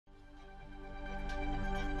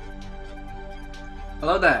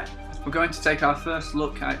Hello there! We're going to take our first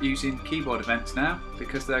look at using keyboard events now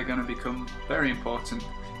because they're going to become very important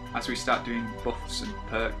as we start doing buffs and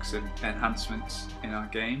perks and enhancements in our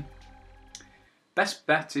game. Best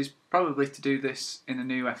bet is probably to do this in a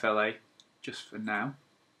new FLA just for now.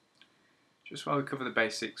 Just while we cover the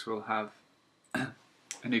basics, we'll have a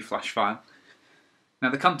new flash file. Now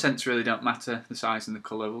the contents really don't matter, the size and the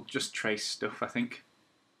colour, we'll just trace stuff I think.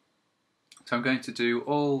 So I'm going to do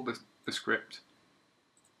all the script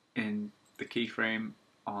in the keyframe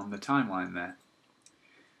on the timeline there.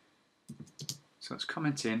 So let's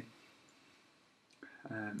comment in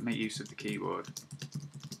and make use of the keyboard.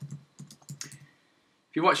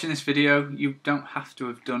 If you're watching this video, you don't have to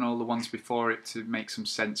have done all the ones before it to make some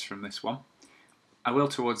sense from this one. I will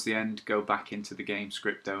towards the end go back into the game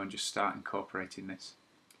script though and just start incorporating this.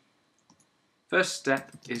 First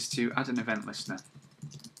step is to add an event listener.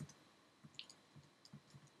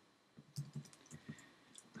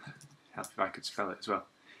 Help if I could spell it as well.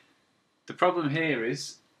 The problem here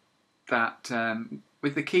is that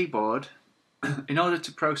with the keyboard, in order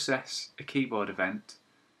to process a keyboard event,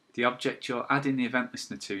 the object you're adding the event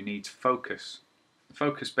listener to needs focus.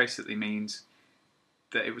 Focus basically means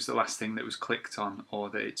that it was the last thing that was clicked on, or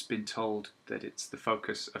that it's been told that it's the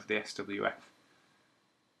focus of the SWF.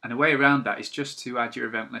 And a way around that is just to add your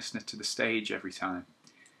event listener to the stage every time.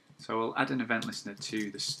 So we'll add an event listener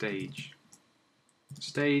to the stage.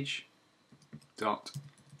 Stage dot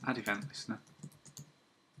add event listener,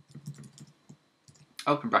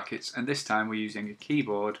 open brackets, and this time we're using a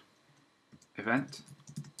keyboard event,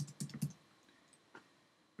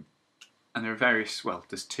 and there are various, well,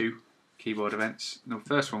 there's two keyboard events. The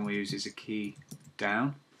first one we use is a key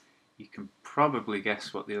down. You can probably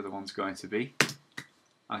guess what the other one's going to be.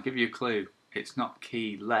 I'll give you a clue. It's not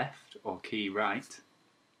key left or key right.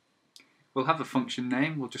 We'll have a function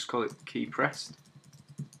name, we'll just call it key pressed.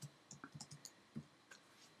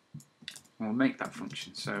 We'll make that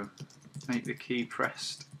function, so make the key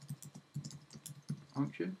pressed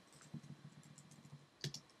function.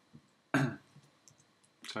 Sorry,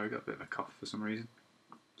 I got a bit of a cough for some reason.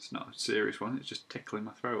 It's not a serious one, it's just tickling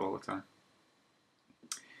my throat all the time.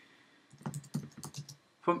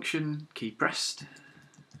 Function key pressed.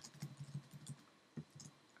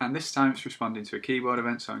 And this time it's responding to a keyboard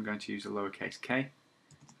event, so I'm going to use a lowercase k.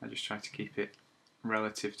 I just try to keep it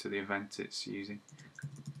relative to the event it's using.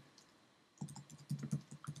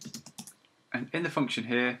 And in the function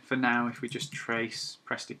here, for now, if we just trace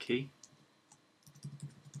pressed a key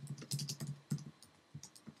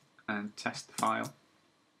and test the file,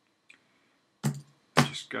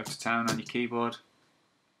 just go to town on your keyboard,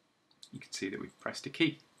 you can see that we've pressed a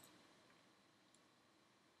key.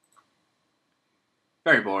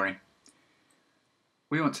 Very boring.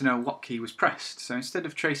 We want to know what key was pressed, so instead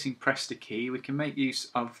of tracing pressed a key, we can make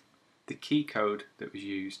use of the key code that was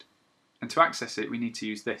used. And to access it, we need to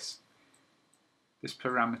use this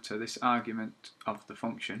parameter, this argument of the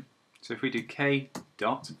function. So if we do k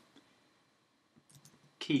dot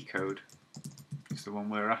key code is the one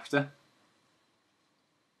we're after,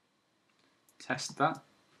 test that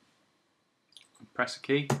and press a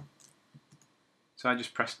key. So I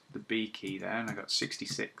just pressed the B key there and I got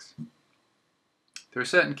 66. There are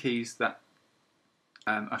certain keys that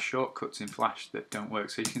are shortcuts in Flash that don't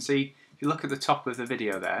work. So you can see, if you look at the top of the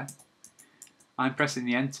video there, I'm pressing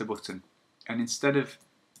the enter button, and instead of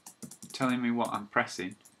telling me what I'm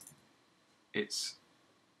pressing, it's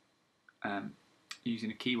using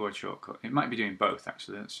a keyboard shortcut. It might be doing both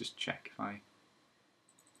actually. Let's just check if I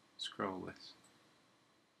scroll this.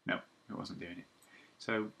 No, it wasn't doing it.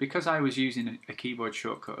 So because I was using a keyboard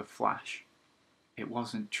shortcut of Flash, it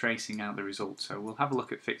wasn't tracing out the result. So we'll have a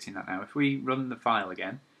look at fixing that now. If we run the file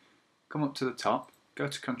again, come up to the top, go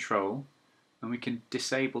to Control, and we can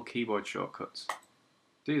disable keyboard shortcuts.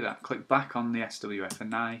 Do that, click back on the SWF,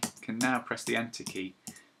 and I can now press the enter key.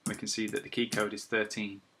 We can see that the key code is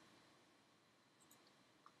 13.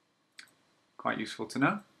 Quite useful to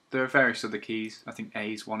know. There are various other keys. I think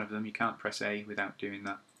A is one of them. You can't press A without doing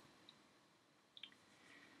that.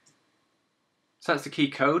 So that's the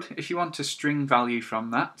key code. If you want a string value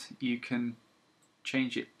from that, you can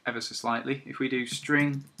change it ever so slightly. If we do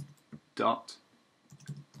string dot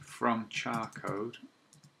from char code,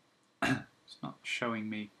 it's not showing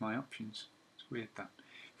me my options. It's weird that.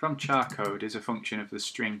 From char code is a function of the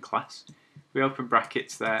string class. We open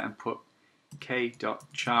brackets there and put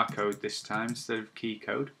k.charcode this time instead of key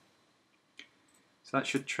code. So that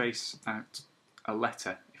should trace out a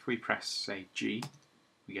letter. If we press, say, G,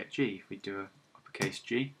 we get G. If we do a uppercase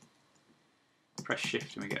G, press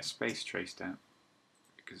shift and we get a space traced out,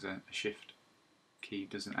 because a shift key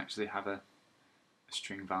doesn't actually have a a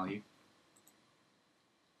string value.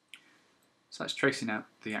 So that's tracing out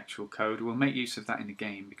the actual code. We'll make use of that in the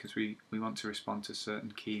game because we want to respond to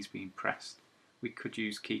certain keys being pressed. We could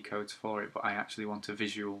use key codes for it, but I actually want a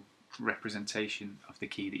visual representation of the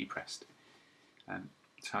key that you pressed.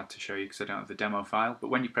 It's hard to show you because I don't have the demo file, but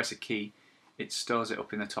when you press a key, it stores it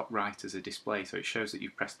up in the top right as a display, so it shows that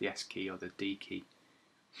you've pressed the S key or the D key.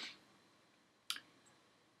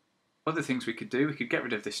 Other things we could do, we could get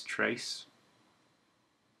rid of this trace.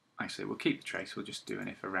 Actually, we'll keep the trace, we'll just do an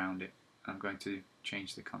if around it. I'm going to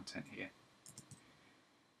change the content here.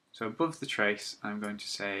 So above the trace, I'm going to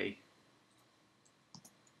say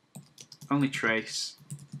only trace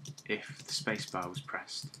if the spacebar was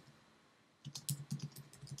pressed.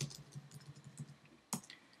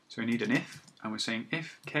 So we need an if, and we're saying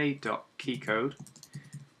if k.keycode.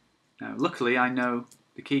 Now luckily I know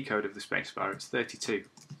the key code of the spacebar, it's 32.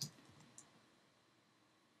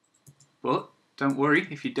 But don't worry,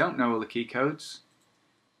 if you don't know all the key codes,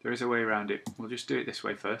 there is a way around it. We'll just do it this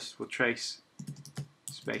way first. We'll trace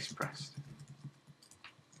space pressed.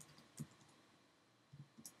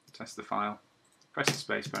 Test the file, press the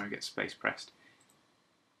spacebar and get space pressed.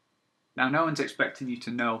 Now no one's expecting you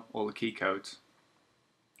to know all the key codes.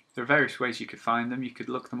 There are various ways you could find them. You could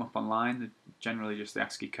look them up online, they're generally just the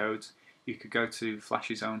ASCII codes. You could go to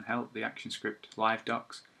Flash's own help, the ActionScript live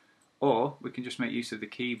docs, or we can just make use of the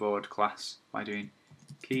keyboard class by doing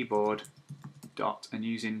keyboard dot and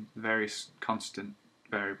using various constant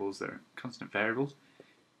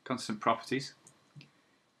properties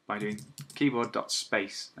by doing keyboard dot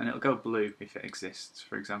space, and it'll go blue if it exists.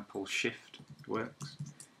 For example, shift works.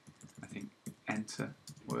 I think enter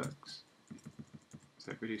works.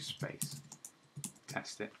 So if we do space,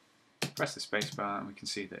 test it, press the space bar, and we can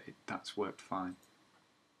see that that's worked fine.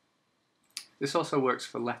 This also works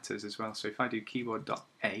for letters as well. So if I do keyboard dot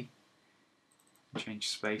A, change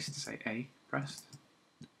space to say A pressed,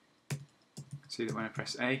 see that when I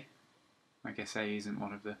press A, I guess A isn't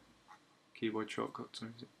one of the keyboard shortcuts, or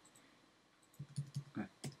is it? No,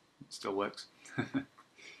 it still works.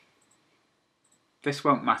 This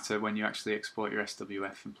won't matter when you actually export your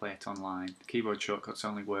SWF and play it online. The keyboard shortcuts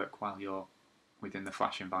only work while you're within the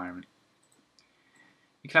Flash environment.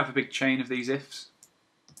 You can have a big chain of these ifs.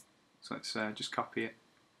 So let's just copy it,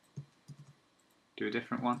 do a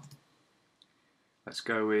different one. Let's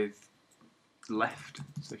go with left.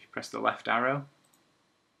 So if you press the left arrow,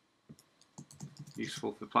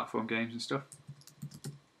 useful for platform games and stuff.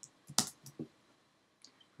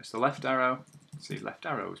 Press the left arrow, see left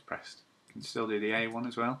arrow was pressed. You can still do the A one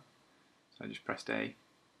as well. So I just pressed A.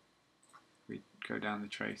 We go down the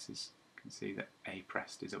traces, you can see that A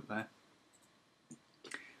pressed is up there.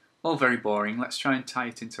 All very boring. Let's try and tie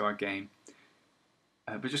it into our game.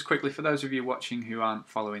 But just quickly, for those of you watching who aren't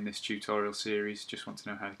following this tutorial series, just want to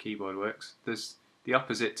know how the keyboard works. There's the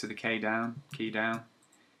opposite to the key down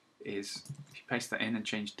is if you paste that in and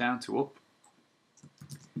change down to up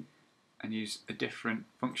and use a different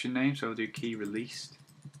function name, so I'll do key released.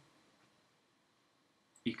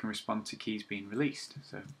 You can respond to keys being released.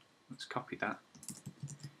 So let's copy that.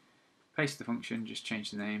 Paste the function, just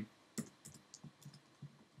change the name.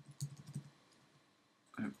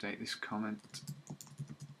 Update this comment.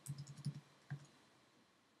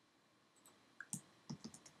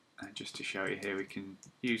 And just to show you here, we can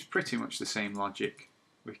use pretty much the same logic.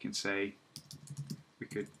 We can say, we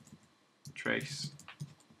could trace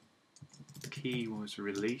key was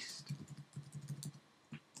released.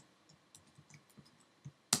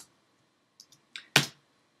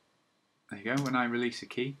 There you go, when I release a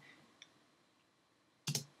key,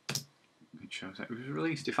 it shows that it was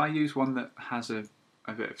released. If I use one that has a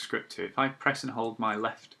bit of script to it, if I press and hold my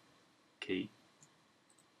left key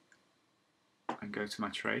and go to my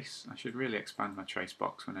trace, I should really expand my trace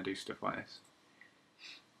box when I do stuff like this.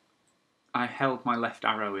 I held my left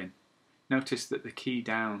arrow in. Notice that the key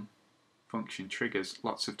down function triggers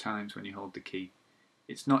lots of times when you hold the key.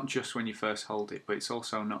 It's not just when you first hold it, but it's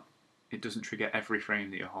also not, it doesn't trigger every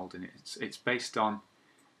frame that you're holding it. It's based on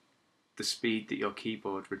the speed that your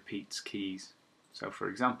keyboard repeats keys. So for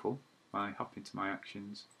example, if I hop into my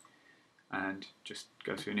actions and just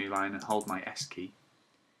go to a new line and hold my S key,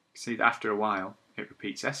 you see that after a while it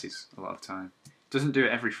repeats S's a lot of time. It doesn't do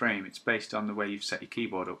it every frame, it's based on the way you've set your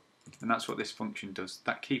keyboard up. And that's what this function does.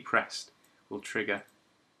 That key pressed will trigger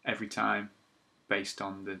every time based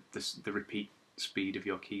on the repeat speed of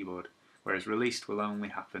your keyboard, whereas released will only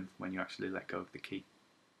happen when you actually let go of the key.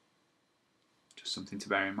 Just something to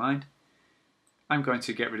bear in mind. I'm going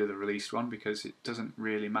to get rid of the released one because it doesn't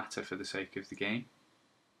really matter for the sake of the game,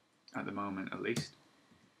 at the moment at least.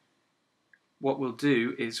 what we'll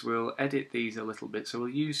do is we'll edit these a little bit. So we'll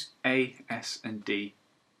use A, S and D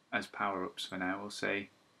as power-ups for now. We'll say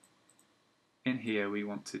in here we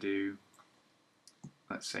want to do,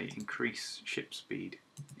 let's say, increase ship speed,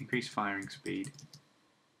 increase firing speed,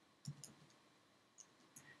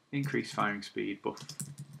 increase firing speed buff.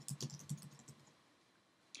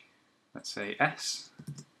 Let's say S.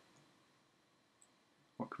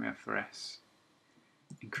 What can we have for S?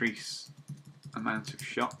 Increase amount of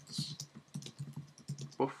shots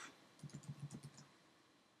buff.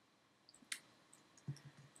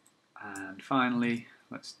 And finally,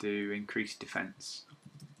 let's do increase defense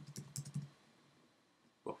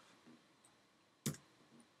buff.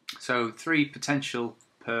 So 3 potential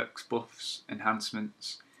perks, buffs,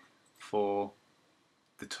 enhancements for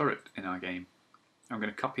the turret in our game. I'm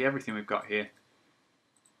going to copy everything we've got here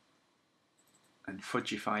and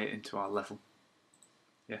fudgify it into our level.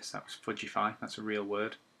 Yes, that was fudgify, that's a real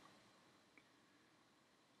word.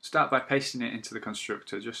 Start by pasting it into the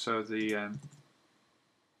constructor just so the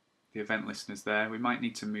event listener's there. We might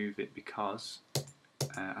need to move it because,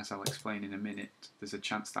 as I'll explain in a minute, there's a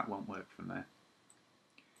chance that won't work from there.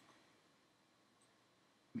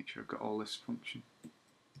 Make sure I've got all this function.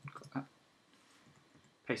 Got that.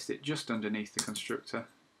 Paste it just underneath the constructor,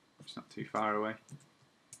 it's not too far away,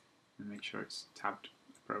 and make sure it's tabbed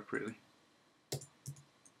appropriately.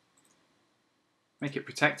 Make it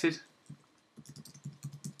protected,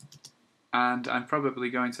 and I'm probably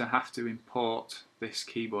going to have to import this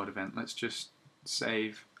keyboard event. Let's just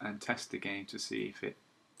save and test the game to see if it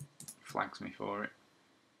flags me for it.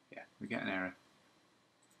 Yeah, we get an error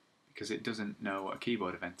because it doesn't know what a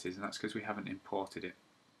keyboard event is, and that's because we haven't imported it.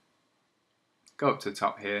 Go up to the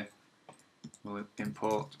top here, we'll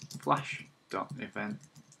import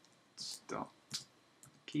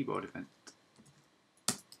flash.events.keyboard event.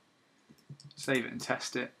 Save it and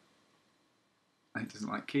test it. It doesn't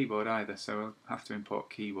like keyboard either, so we'll have to import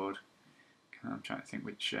keyboard. I'm trying to think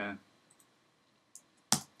which, can't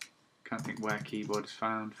think where keyboard is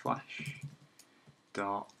found. Flash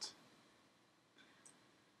dot.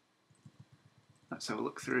 Let's have a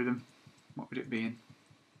look through them. What would it be in?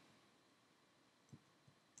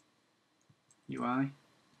 UI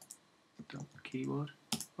dot keyboard.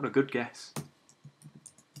 What a good guess.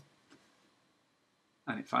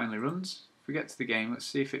 And it finally runs. If we get to the game, let's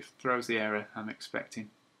see if it throws the error I'm expecting.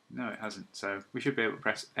 No, it hasn't. So we should be able to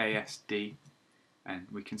press ASD, and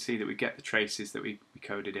we can see that we get the traces that we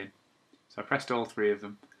coded in. So I pressed all 3 of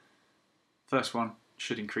them. First one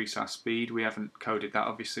should increase our speed. We haven't coded that,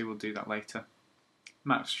 obviously. We'll do that later.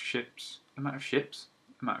 Amount of shots,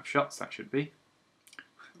 that should be.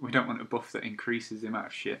 We don't want a buff that increases the amount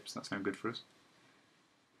of ships, that's no good for us.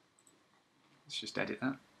 Let's just edit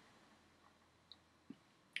that.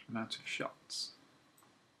 Amount of shots.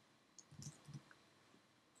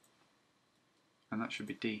 And that should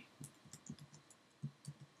be D.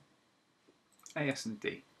 AS and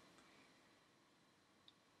D.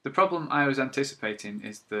 The problem I was anticipating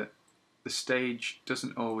is that the stage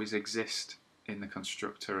doesn't always exist in the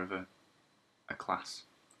constructor of a class.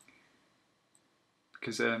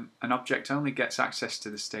 Because an object only gets access to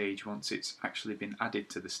the stage once it's actually been added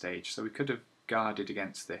to the stage. So we could have guarded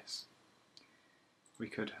against this. We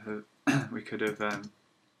could have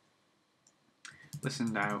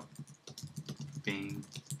listened out being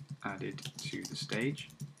added to the stage.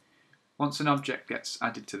 Once an object gets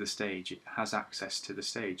added to the stage, it has access to the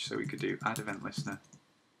stage. So we could do add event listener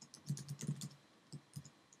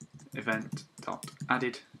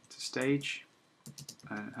event.added to stage.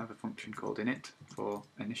 And have a function called init for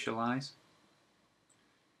initialize.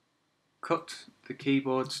 Cut the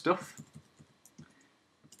keyboard stuff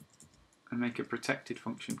and make a protected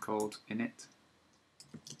function called init.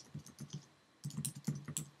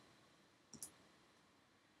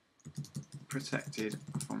 Protected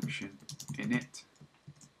function init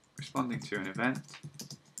responding to an event.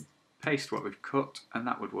 Paste what we've cut, and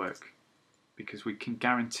that would work, because we can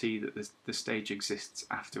guarantee that the stage exists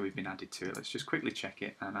after we've been added to it. Let's just quickly check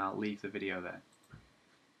it, and I'll leave the video there.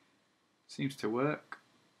 Seems to work.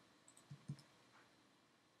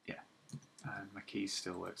 Yeah, and my keys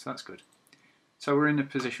still work, so that's good. So we're in a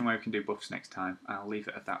position where we can do buffs next time. I'll leave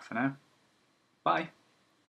it at that for now. Bye.